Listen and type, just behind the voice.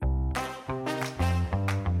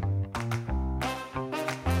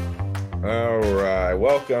All right,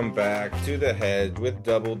 welcome back to the Hedge with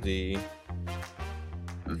Double D.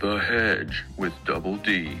 The Hedge with Double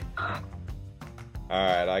D. All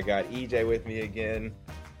right, I got EJ with me again.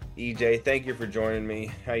 EJ, thank you for joining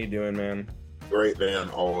me. How you doing, man? Great, man.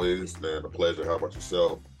 Always, man. A pleasure. How about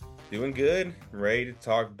yourself? Doing good. Ready to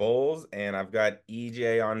talk bowls, and I've got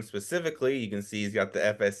EJ on specifically. You can see he's got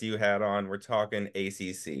the FSU hat on. We're talking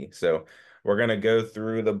ACC. So we're gonna go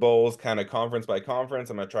through the bowls kind of conference by conference.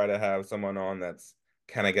 I'm gonna try to have someone on that's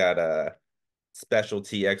kind of got a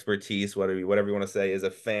specialty expertise, whatever you want to say, is a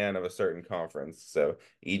fan of a certain conference. So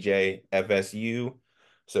EJ FSU,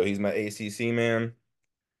 so he's my ACC man.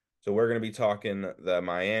 So we're going to be talking the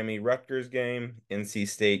Miami Rutgers game, NC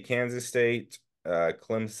State, Kansas State,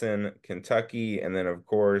 Clemson, Kentucky, and then of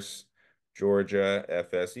course Georgia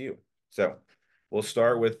FSU. So we'll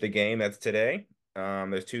start with the game that's today.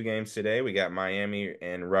 There's two games today. We got Miami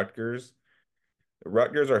and Rutgers. The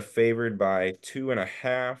Rutgers are favored by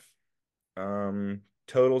 2.5.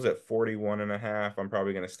 Totals at 41.5. I'm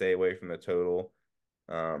probably going to stay away from the total.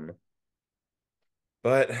 Um,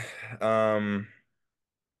 but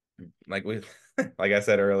like we like I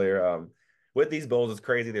said earlier, with these bowls, it's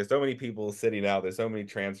crazy. There's so many people sitting out. There's so many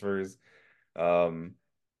transfers. Um,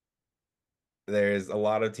 there's a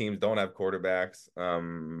lot of teams don't have quarterbacks.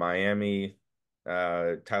 Miami,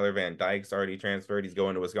 Tyler Van Dyke's already transferred. He's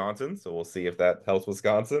going to Wisconsin, so we'll see if that helps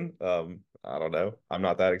Wisconsin. I don't know. I'm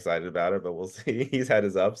not that excited about it, but we'll see. He's had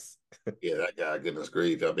his ups. Yeah, that guy, goodness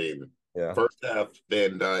grief. I mean, Yeah. first half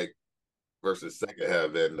Van Dyke versus second half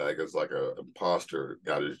Van Dyke is like a imposter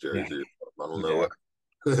got his Yeah. jersey. I don't know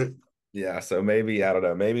Yeah. what. Yeah, so maybe I don't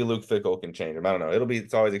know. Maybe Luke Fickle can change him. I don't know.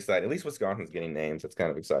 It's always exciting. At least Wisconsin's getting names. It's kind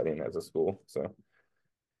of exciting as a school. So,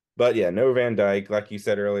 but yeah, no Van Dyke. Like you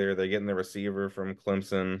said earlier, they're getting the receiver from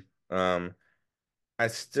Clemson. I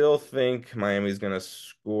still think Miami's going to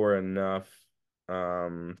score enough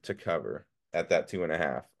to cover at that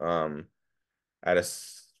 2.5. At a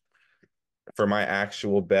for my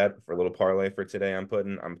actual bet for a little parlay for today, I'm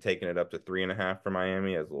taking it up to 3.5 for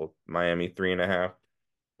Miami as a little Miami 3.5.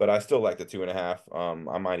 But I still like the 2.5.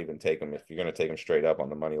 I might even take them if you're going to take them straight up on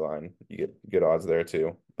the money line. You get good odds there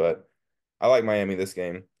too. But I like Miami this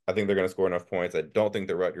game. I think they're going to score enough points. I don't think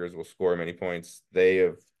the Rutgers will score many points. They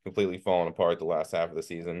have completely fallen apart the last half of the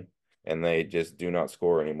season, and they just do not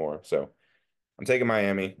score anymore. So I'm taking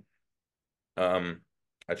Miami. Um,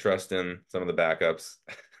 I trust in some of the backups,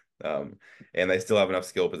 um, and they still have enough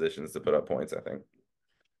skill positions to put up points, I think.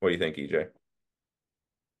 What do you think, EJ?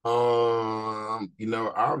 I'm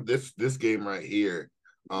this game right here.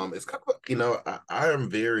 It's kind of I am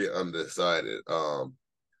very undecided.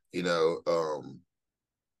 You know, um,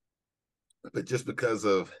 but just because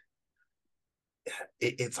of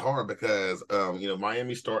it's hard because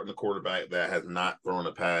Miami's starting the quarterback that has not thrown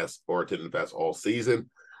a pass or attempted a pass all season.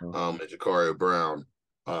 And Ja'Carri Brown,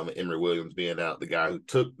 Emory Williams being out, the guy who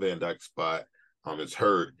took Van Dyke's spot, is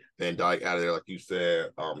hurt. Van Dyke out of there, like you said,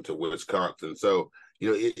 to Wisconsin. So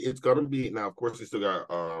it's going to be now. Of course, they still got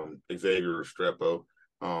Xavier Restrepo,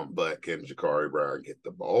 but can Ja'Carri Brown get the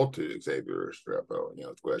ball to Xavier Restrepo?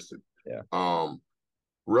 It's a question. Yeah.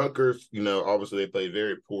 Rutgers, obviously they played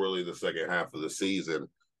very poorly the second half of the season.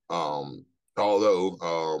 Although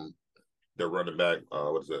their running back,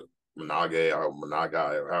 what's it, Managai, or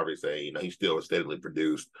however you say, he still steadily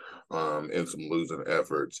produced in some losing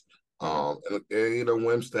efforts.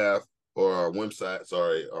 Wimstaff or Wimside,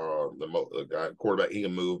 sorry, the guy quarterback, he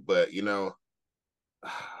can move, but I don't,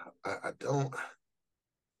 I don't,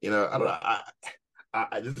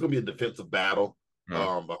 this is gonna be a defensive battle,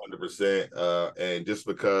 Mhm. 100%. And just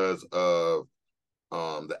because of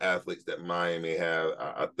the athletes that Miami have,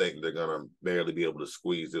 I think they're gonna barely be able to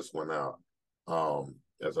squeeze this one out. I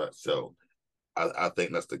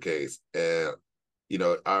think that's the case. And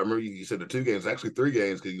I remember you said the two games, actually three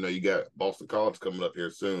games, because you got Boston College coming up here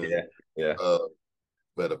soon. Yeah. Yeah.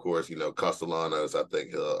 But of course, Castellanos, I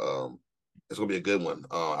think it's gonna be a good one.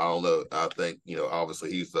 I don't know. I think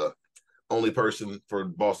obviously he's the only person for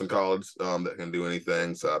Boston College that can do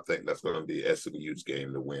anything. So I think that's going to be SMU's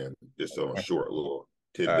game to win. Just on a short little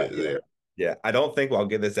tidbit Yeah. there. Yeah. I don't think we'll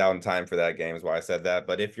get this out in time for that game, is why I said that.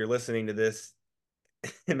 But if you're listening to this,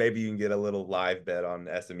 maybe you can get a little live bet on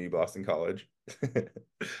SMU Boston College.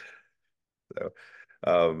 So,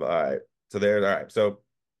 all right. All right. So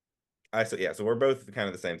we're both kind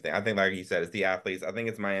of the same thing. I think, like you said, it's the athletes. I think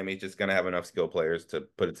it's Miami just going to have enough skill players to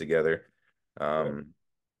put it together. Yeah. Um,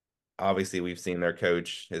 Obviously, we've seen their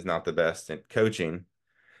coach is not the best at coaching,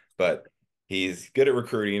 but he's good at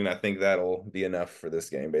recruiting. And I think that'll be enough for this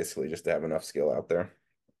game, basically, just to have enough skill out there.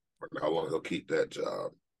 How long he'll keep that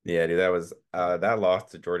job? Yeah, dude, that was that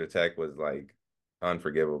loss to Georgia Tech was like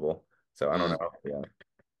unforgivable. So I don't Mm. know. Yeah.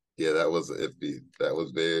 Yeah, that was iffy. That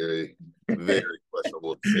was very, very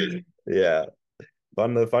questionable decision. Yeah.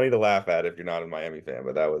 Funny to laugh at if you're not a Miami fan,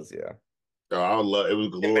 but that was yeah. Oh, I love it. Was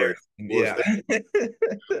glorious. Embarrassing. Was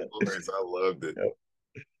Yeah. glorious. I loved it.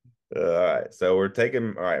 Yep. All right. So we're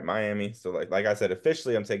taking all right, Miami. So like I said,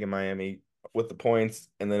 officially I'm taking Miami with the points,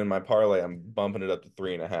 and then in my parlay, I'm bumping it up to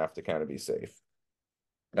 3.5 to kind of be safe.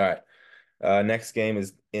 All right. Next game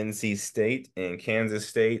is NC State and Kansas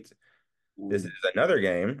State. This is Ooh, another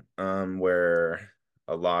game where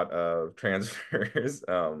a lot of transfers.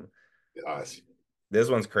 gosh. This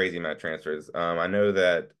one's crazy amount of transfers. I know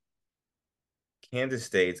that Kansas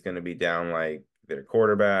State's going to be down like their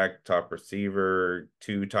quarterback, top receiver,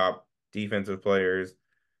 two top defensive players.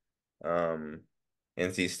 Um,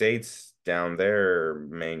 NC State's down their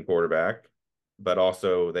main quarterback, but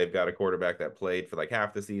also they've got a quarterback that played for like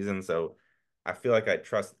half the season. So I feel like I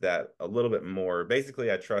trust that a little bit more.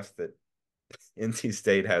 Basically, I trust that NC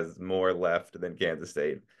State has more left than Kansas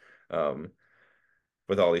State um,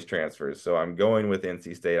 with all these transfers. So I'm going with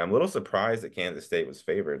NC State. I'm a little surprised that Kansas State was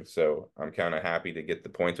favored. So I'm kind of happy to get the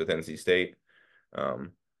points with NC State.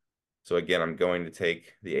 Um, so again, I'm going to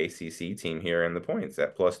take the ACC team here and the points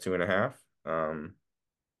at +2.5.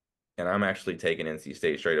 And I'm actually taking NC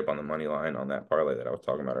State straight up on the money line on that parlay that I was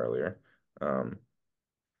talking about earlier. Um,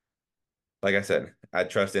 like I said, I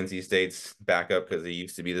trust NC State's backup because he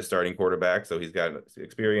used to be the starting quarterback, so he's got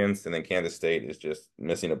experience. And then Kansas State is just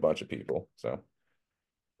missing a bunch of people. So,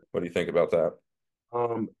 what do you think about that?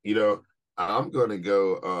 You know, I'm gonna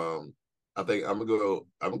go. I think I'm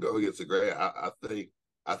gonna go against the grade.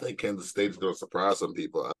 I think Kansas State is gonna surprise some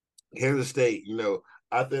people. Kansas State,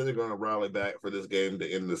 I think they're gonna rally back for this game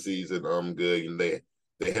to end the season. Good, and they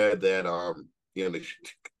had that. They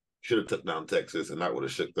should have took down Texas, and that would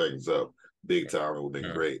have shook things up big time. It would have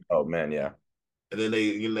been Mm. great. Oh man, yeah. And then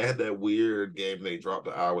they had that weird game. They dropped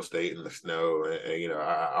to Iowa State in the snow, and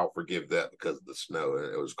I'll forgive that because of the snow.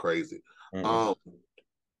 It was crazy. Mm-mm. Um,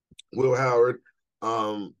 Will Howard.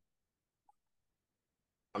 Um,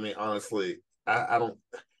 I mean, honestly, I don't.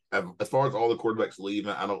 As far as all the quarterbacks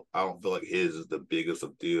leaving, I don't feel like his is the biggest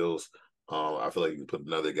of deals. I feel like you can put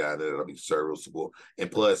another guy there that'll be serviceable.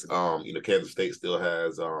 And plus, Kansas State still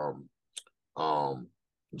has um,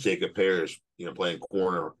 Jacob Parrish, playing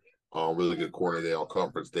corner, really good corner there on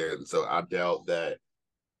conference there. And so I doubt that.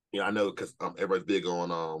 I know because everybody's big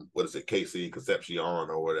on what is it, KC Concepcion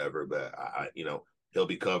or whatever, but he'll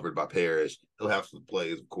be covered by Parrish. He'll have some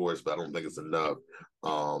plays, of course, but I don't think it's enough.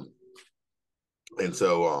 Um, and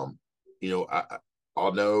so I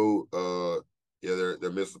know yeah,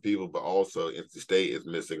 they're missing people, but also NC State is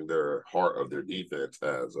missing their heart of their defense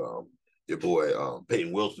as your boy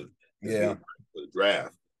Peyton Wilson is Yeah. getting ready for the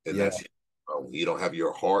draft, and Yeah. that's you don't have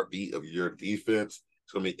your heartbeat of your defense.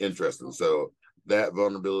 It's gonna be interesting. So that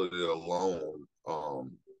vulnerability alone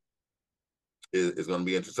is going to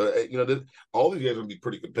be interesting. So all these games are going to be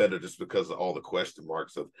pretty competitive just because of all the question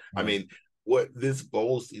marks. Of I Mm. mean, what this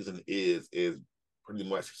bowl season is pretty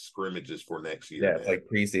much scrimmages for next year, Yeah, it's man. like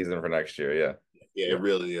preseason for next year. Yeah. Yeah, Yeah. it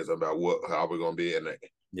really is about how we're going to be, and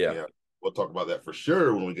Yeah. yeah, we'll talk about that for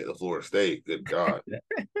sure when we get to Florida State. Good God.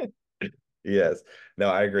 Yes. No,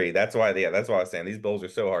 I agree. That's why I was saying these Bulls are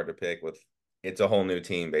so hard to pick with it's a whole new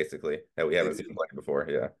team basically that we haven't seen play before.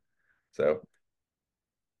 Yeah. So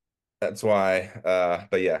that's why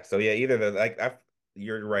but yeah, so yeah, either the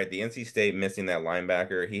you're right, the NC State missing that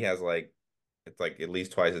linebacker, he has like it's like at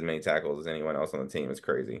least twice as many tackles as anyone else on the team. It's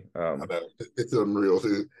crazy. I know. It's unreal,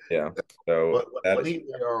 dude. Yeah. So But that when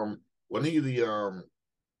he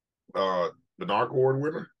uh Bernard Award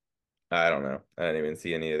winner? I don't know. I didn't even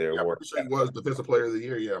see any of their Yeah, I'm awards. pretty sure he was Defensive Player of the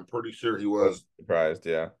Year. Yeah, I'm pretty sure he I was was. surprised.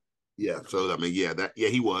 Yeah. Yeah, so I mean, yeah,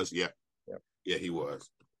 he was. Yeah, Yeah. yeah, he was.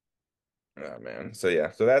 Oh man. So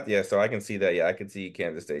yeah. So that yeah. So I can see that. Yeah, I could see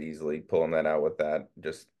Kansas State easily pulling that out with that.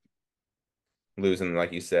 Just losing,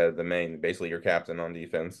 like you said, the main, basically your captain on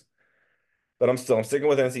defense. But I'm sticking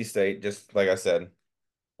with NC State. Just like I said,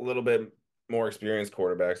 a little bit more experienced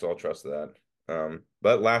quarterback, so I'll trust that.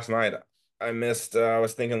 But last night I missed. I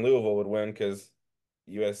was thinking Louisville would win because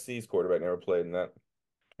USC's quarterback never played, and that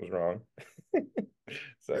was wrong. Yeah,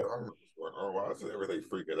 So I don't know what's going on. Why is everything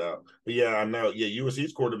freaking out? But yeah, I know. Yeah,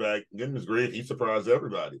 USC's quarterback, goodness grief, he surprised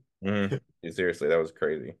everybody. mhm. Seriously, that was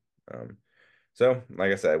crazy. Um, so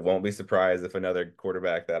like I said, won't be surprised if another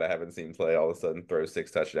quarterback that I haven't seen play all of a sudden throws 6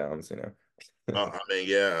 touchdowns. I mean,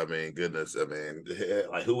 yeah, I mean, goodness, I mean,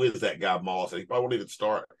 like who is that guy Moss? He probably won't even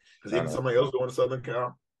start because I don't even know. somebody else going to Southern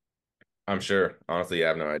Cal, I'm sure. Honestly, I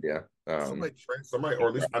have no idea. somebody, or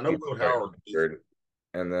at least I know Will Howard is.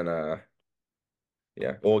 And then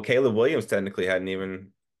yeah. Well, Caleb Williams technically hadn't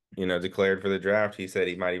even, declared for the draft. He said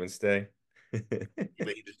he might even stay.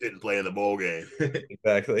 He just didn't play in the bowl game.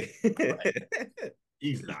 Exactly.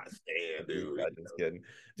 He's not staying, dude. I'm just kidding.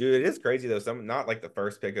 Dude, it is crazy though. Some not like the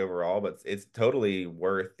first pick overall, but it's totally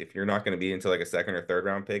worth if you're not going to be into like a second or third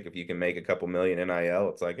round pick. If you can make a couple million NIL,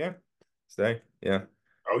 it's like, yeah, stay. Yeah.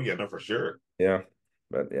 Oh yeah, no, for sure. Yeah.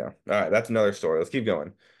 But yeah. All right, that's another story. Let's keep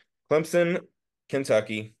going. Clemson,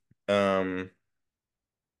 Kentucky. Um,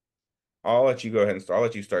 I'll let you go ahead and start. I'll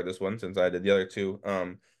let you start this one since I did the other two.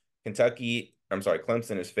 Kentucky, I'm sorry,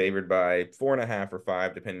 Clemson is favored by 4.5 or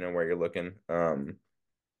 5, depending on where you're looking.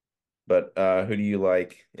 But who do you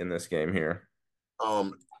like in this game here?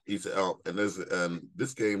 He's out, and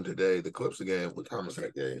this game today, the Clemson game. What time is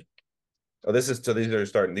that game? Oh, this is so these are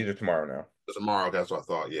starting. These are tomorrow now. It's tomorrow. That's what I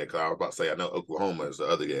thought. Yeah, because I was about to say I know Oklahoma is the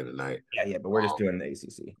other game tonight. Yeah, yeah, but we're just doing the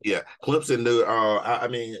ACC. Yeah, Clemson. Knew. I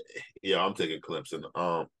mean, yeah, I'm taking Clemson.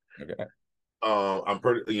 Okay. I'm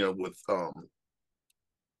pretty. With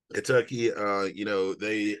Kentucky.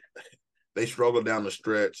 They struggle down the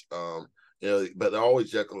stretch. But they're always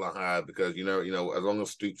Jekyll and Hyde because as long as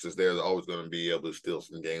Stoops is there, they're always going to be able to steal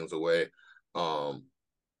some games away.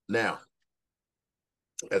 Now,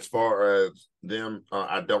 as far as them,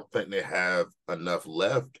 I don't think they have enough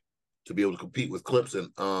left to be able to compete with Clemson.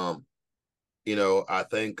 I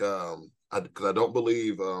think because I don't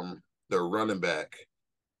believe their running back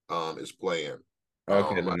is playing.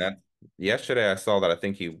 Okay, then that yesterday I saw that I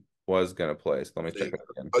think he was gonna play. So let me check that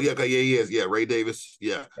again. Oh yeah, okay, yeah, he is. Yeah, Ray Davis.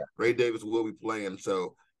 Yeah, Ray Davis will be playing.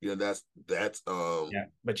 So that's Yeah,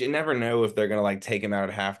 but you never know if they're gonna like take him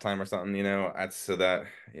out at halftime or something. That's so that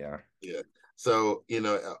yeah. yeah. So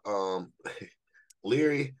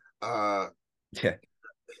Leary, Yeah.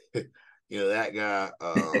 that guy.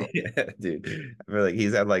 Yeah, dude. I feel like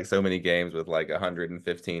he's had like so many games with like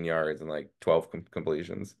 115 yards and like 12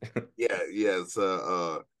 completions. Yeah.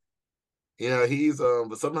 So he's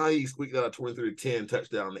but somehow he squeaked out a 23-10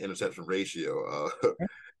 touchdown to interception ratio.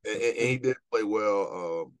 And he did play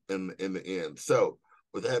well in the end. So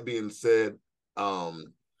with that being said,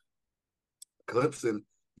 Clemson,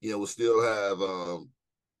 will still have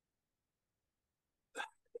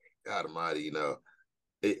God Almighty,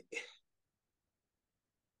 it,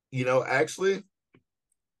 actually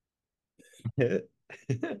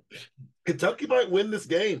Kentucky might win this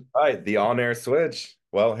game. All right, the on-air switch.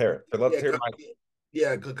 Well, here, but let's Yeah, hear my.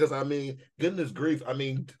 yeah, because I mean, goodness grief, I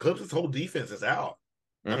mean, Clemson's whole defense is out.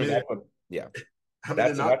 I Mhm, mean, yeah,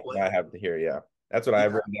 they're not that's what playing. I have to hear. Yeah, that's what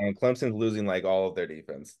I've Yeah, written down. Clemson's losing like all of their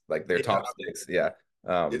defense, like their yeah, top six. Yeah.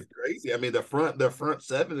 it's crazy. I mean, the front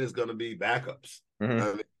seven is going to be backups. I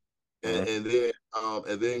Mhm, mean, mhm,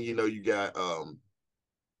 and then you got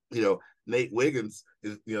you know Nate Wiggins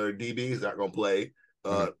is DB is not going to play.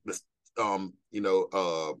 mhm, This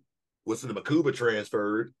what's the Makuba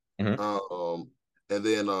transferred, mhm. um, and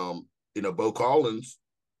then Bo Collins,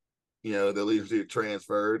 the leadership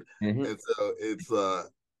transferred, Mhm. and so it's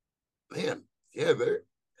man, yeah, they're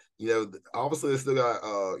obviously they still got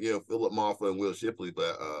Philip Maffa and Will Shipley,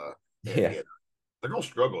 but Yeah. yeah, they're gonna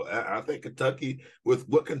struggle. I think Kentucky, with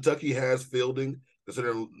what Kentucky has fielding,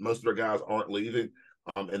 considering most of their guys aren't leaving,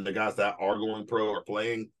 and the guys that are going pro are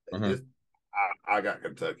playing. Mhm. This, I got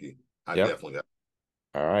Kentucky. I Yep. definitely got.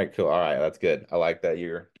 All right, cool. All right, that's good. I like that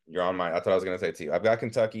you're on my. That's what I was gonna say too. I've got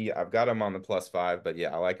Kentucky. I've got them on the +5, but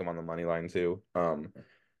yeah, I like them on the money line too.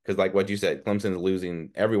 Because like what you said, Clemson's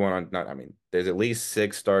losing everyone on. Not, I mean, there's at least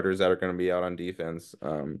 6 starters that are going to be out on defense.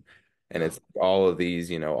 And Yeah, it's all of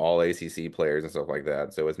these, all ACC players and stuff like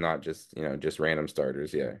that. So it's not just random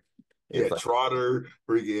starters. Yeah, yeah, it's like Trotter,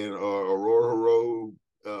 freaking Aurora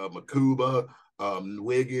Hero, Makuba,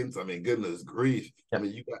 Wiggins. I mean, goodness grief. I yeah,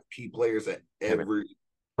 mean, you got key players at every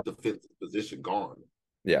defensive position gone.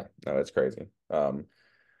 yeah. No, that's crazy.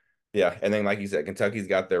 Yeah, and then like you said, Kentucky's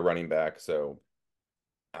got their running back, so.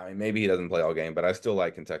 I mean, maybe he doesn't play all game, but I still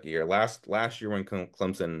like Kentucky here. Last year when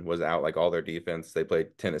Clemson was out, like all their defense, they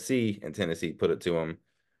played Tennessee, and Tennessee put it to them.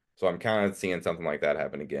 So I'm kind of seeing something like that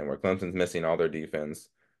happen again, where Clemson's missing all their defense.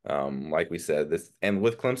 Like we said, this and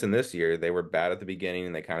with Clemson this year, they were bad at the beginning,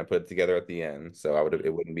 and they kind of put it together at the end. So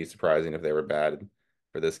it wouldn't be surprising if they were bad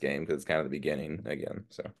for this game because it's kind of the beginning again.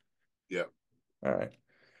 So Yeah. all right,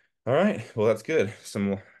 all right, well that's good.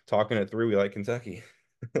 Some talking it through. We like Kentucky.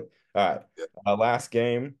 All right, Yeah. last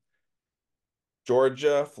game.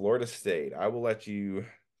 Georgia, Florida State. I will let you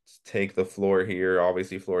take the floor here.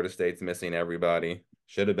 Obviously, Florida State's missing everybody.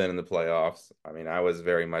 Should have been in the playoffs. I mean, I was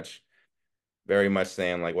very much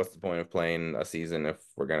saying like, what's the point of playing a season if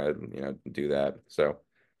we're gonna, do that? So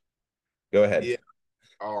go ahead. Yeah.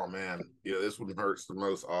 Oh man, this one hurts the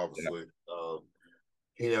most, Yeah. obviously.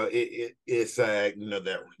 It's sad,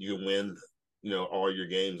 that you win, all your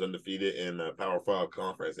games undefeated in a Power Five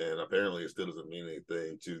conference, and apparently it still doesn't mean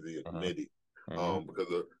anything to the Uh-huh. committee, Uh-huh.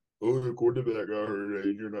 because of the quarterback got hurt,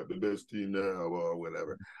 and you're not the best team now, or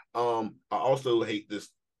whatever. I also hate this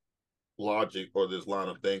logic or this line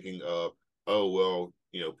of thinking of, oh well,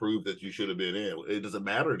 prove that you should have been in. It doesn't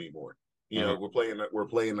matter anymore. Uh-huh. We're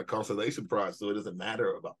playing the consolation prize, so it doesn't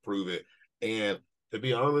matter about prove it. And to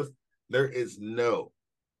be honest, there is no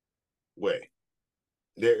way.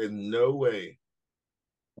 There is no way,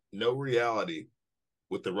 no reality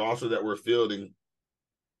with the roster that we're fielding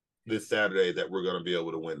this Saturday that we're going to be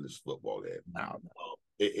able to win this football game. No.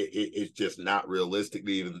 It's just not realistic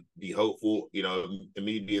to even be hopeful. Me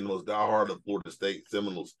being the most diehard of Florida State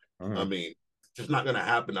Seminoles, I Uh-huh. mean, it's just not going to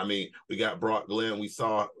happen. I mean, we got Brock Glenn. We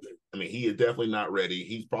saw, he is definitely not ready.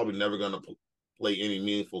 He's probably never going to play any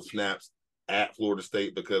meaningful snaps at Florida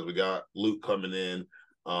State because we got Luke coming in,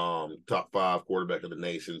 top 5 quarterback of the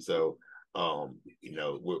nation. So, we're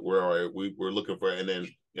looking for, and then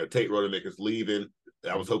Tate Rodemaker's leaving.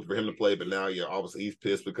 I was hoping for him to play, but now, obviously he's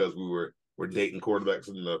pissed because we're dating quarterbacks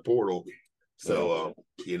in the portal. Yeah. So,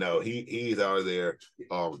 he's out of there.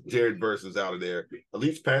 Jared Verson's out of there. At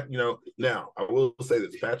least now I will say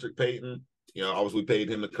this: Patrick Payton. Obviously we paid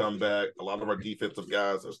him to come back. A lot of our defensive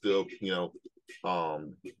guys are still,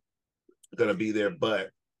 going to be there,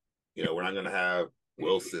 but we're not going to have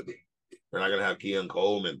Wilson. We're not going to have Keon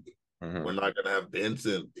Coleman. Uh-huh. We're not going to have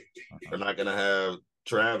Benson. We're not going to have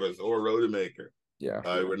Travis or Rodemaker. Yeah.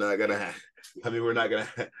 We're not gonna have. We're not gonna.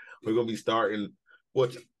 We're gonna be starting.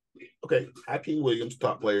 What? Okay, Hakeem Williams,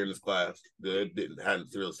 top player in this class.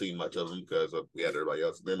 Hadn't really seen much of him because we had everybody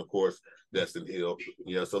else. And then of course Destin Hill.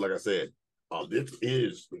 So like I said, this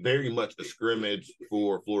is very much a scrimmage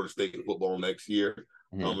for Florida State football next year.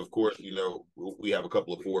 Uh-huh. Of course, we have a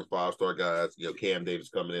couple of 4 and 5-star guys. Cam Davis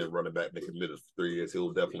coming in, running back, been committed for 3 years.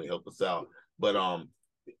 He'll definitely help us out. But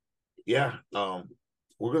yeah,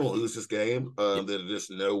 we're gonna lose this game. Yeah. There's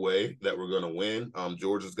just no way that we're gonna win.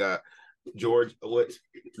 Georgia's got George. What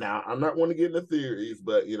now? I'm not one to get into theories,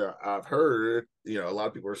 but I've heard a lot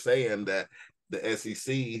of people are saying that the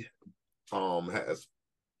SEC has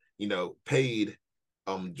paid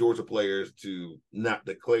Georgia players to not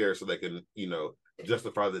declare so they can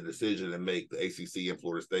justify the decision and make the ACC and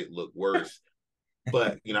Florida State look worse.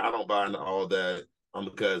 But I don't buy into all that.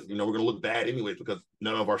 Because we're gonna look bad anyways because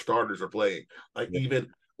none of our starters are playing. Like Yeah. even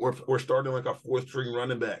we're starting like a 4th string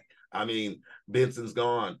running back. Benson's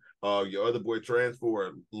gone. Your other boy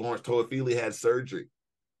transfer, Lawrence Toafili, had surgery.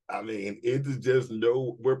 It is just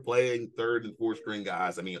we're playing 3rd and 4th string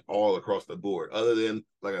guys. All across the board. Other than,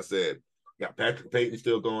 like I said, got Patrick Payton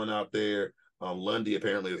still going out there. Lundy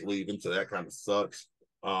apparently is leaving, so that kind of sucks.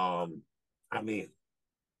 Yeah.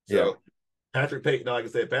 So Patrick Payton, like I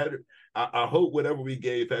said, I hope whatever we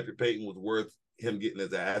gave Patrick Payton was worth him getting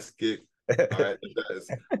his ass kicked. All right,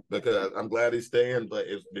 because I'm glad he's staying, but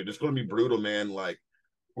it's going to be brutal, man. Like,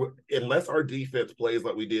 unless our defense plays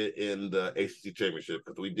like we did in the ACC championship,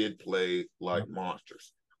 because we did play like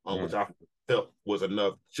monsters, which I felt was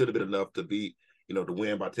enough, should have been enough to beat, to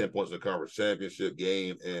win by 10 points in the conference championship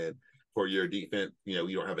game. And for your defense, you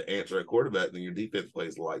don't have an answer at quarterback, then your defense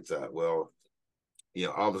plays lights out. Well,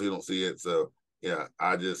 obviously you don't see it. So,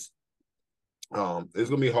 I just, it's going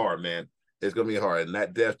to be hard, man. It's going to be hard. And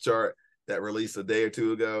that depth chart that released a day or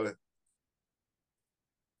 2 ago,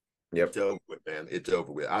 Yep. it's over with, man. It's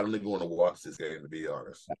over with. I don't even want to watch this game, to be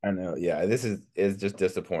honest. I know. Yeah, this is just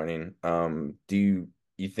disappointing. Do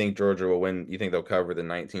you think Georgia will win? You think they'll cover the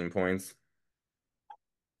 19 points?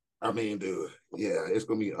 Dude, yeah, it's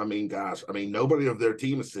gonna be. Gosh, nobody of their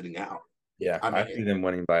team is sitting out. Yeah, I I mean, see them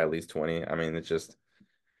winning by at least 20. It's just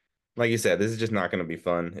like you said, this is just not going to be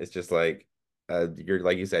fun. It's just like you're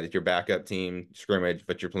like you said, it's your backup team scrimmage,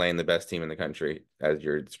 but you're playing the best team in the country as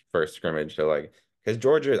your first scrimmage. So like, because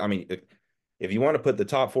Georgia, if you want to put the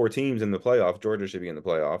top 4 teams in the playoff, Georgia should be in the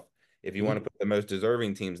playoff. If you want to put the most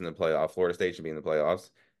deserving teams in the playoff, Florida State should be in the playoffs.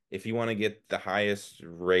 If you want to get the highest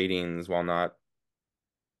ratings while not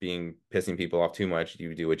being pissing people off too much,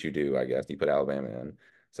 you do what you do, I guess. You put Alabama in.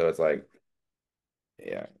 So it's like,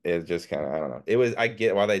 yeah, it's just kind of, I don't know. I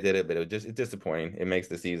get why they did it, but it's disappointing. It makes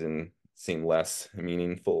the season seem less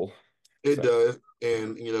meaningful. it So, does,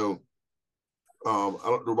 and I don't.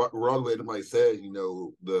 Wrong way somebody said,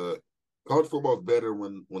 the college football is better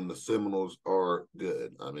when the Seminoles are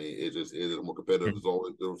good. It just is more competitive. It's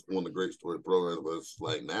always it was one of the great story programs, but it's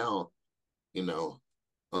like now, you know,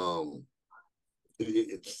 um,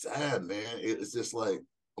 it's sad, man. It's just like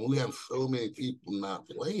we have so many people not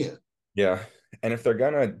playing. yeah. And if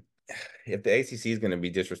the ACC is gonna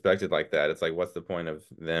be disrespected like that, it's like, what's the point of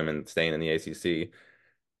them and staying in the ACC?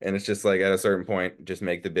 And it's just like at a certain point, just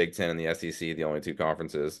make the Big Ten and the SEC the only two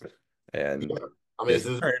conferences, and Yeah. I mean,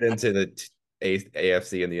 just turn it into the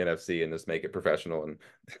AFC and the NFC, and just make it professional. And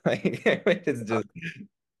like, it's just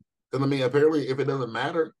because I mean, apparently, if it doesn't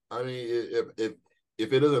matter, I mean,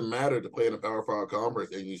 if it doesn't matter to play in a Power Five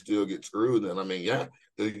conference and you still get screwed, then I mean, yeah,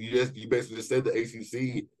 you basically just said the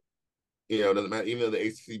ACC, doesn't matter. Even though the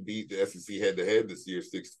ACC beat the SEC head to head this year,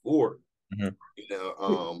 6-4, Mhm. you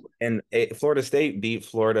know, And Florida State beat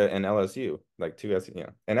Florida and LSU, like two SEC,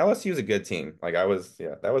 and LSU is a good team. Like that was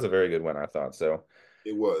a very good win, I thought. So,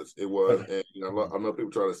 it was, but and I know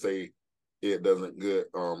people try to say it doesn't good.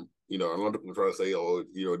 A lot of people try to say, oh,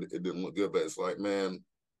 it didn't look good, but it's like, man,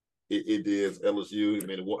 it is LSU. I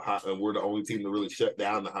mean, and we're the only team to really shut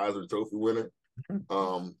down the Heisman Trophy winner.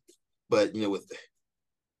 But you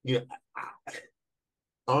know, I,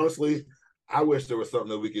 honestly, I wish there was something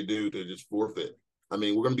that we could do to just forfeit. I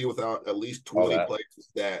mean, we're going to be without at least all 20 that, players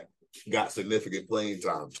that got significant playing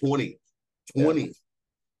time. 20, yeah. 20.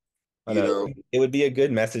 I You know know, it would be a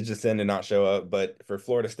good message to send to not show up, but for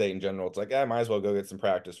Florida State in general, it's like I might as well go get some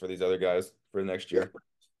practice for these other guys for next yeah, year.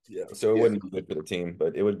 Yeah, so it yeah. wouldn't be good for the team,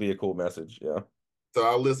 but it would be a cool message. Yeah. So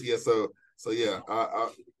I'll listen. Yeah, so yeah.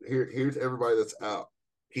 Here's everybody that's out.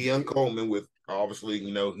 Keon Coleman with obviously,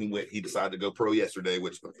 he decided to go pro yesterday,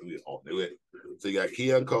 which we all knew it. So you got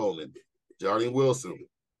Keon Coleman, Johnny Wilson,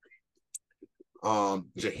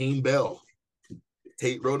 Jaheim Bell,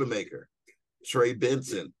 Tate Rodemaker, Trey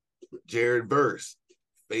Benson, Jared Verse,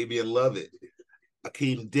 Fabian Lovett,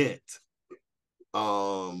 Akeem Dent,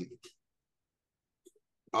 um,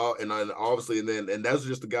 and then obviously, and those are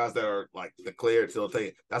just the guys that are like declared till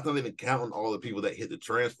take. That's not even counting all the people that hit the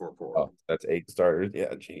transfer portal. Oh, that's 8 starters.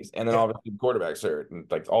 Yeah, geez. And then Yeah, obviously quarterbacks hurt, and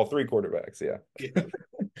like all three quarterbacks. Yeah. yeah.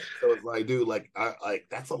 So it's like, dude,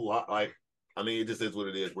 that's a lot. Like, I mean, it just is what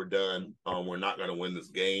it is. We're done. We're not gonna win this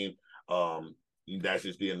game. That's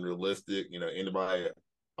just being realistic. Anybody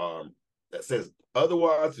that says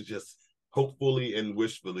otherwise is just hopefully and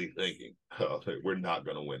wishfully thinking, oh, we're not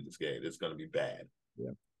gonna win this game. It's gonna be bad.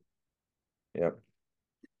 Yeah. Yeah.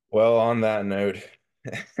 Well, on that note,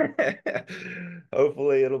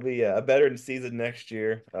 hopefully it'll be a better season next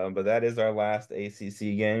year. But that is our last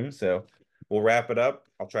ACC game, so we'll wrap it up.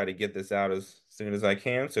 I'll try to get this out as soon as I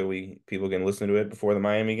can, so people can listen to it before the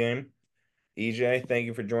Miami game. EJ, thank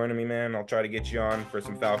you for joining me, man. I'll try to get you on for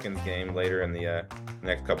some Falcons game later in the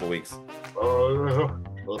next couple weeks.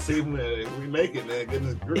 We'll see if we make it, man.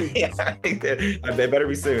 Goodness grief. Yeah, they better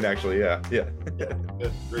be soon, actually. Yeah, yeah.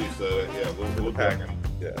 Goodness grief. So yeah, we'll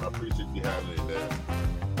Yeah. I appreciate you having me, man.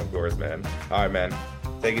 Of course, man. All right, man.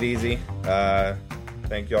 Take it easy.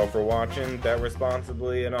 Thank y'all for watching. Bet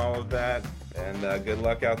responsibly and all of that. And good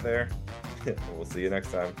luck out there. We'll see you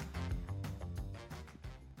next time.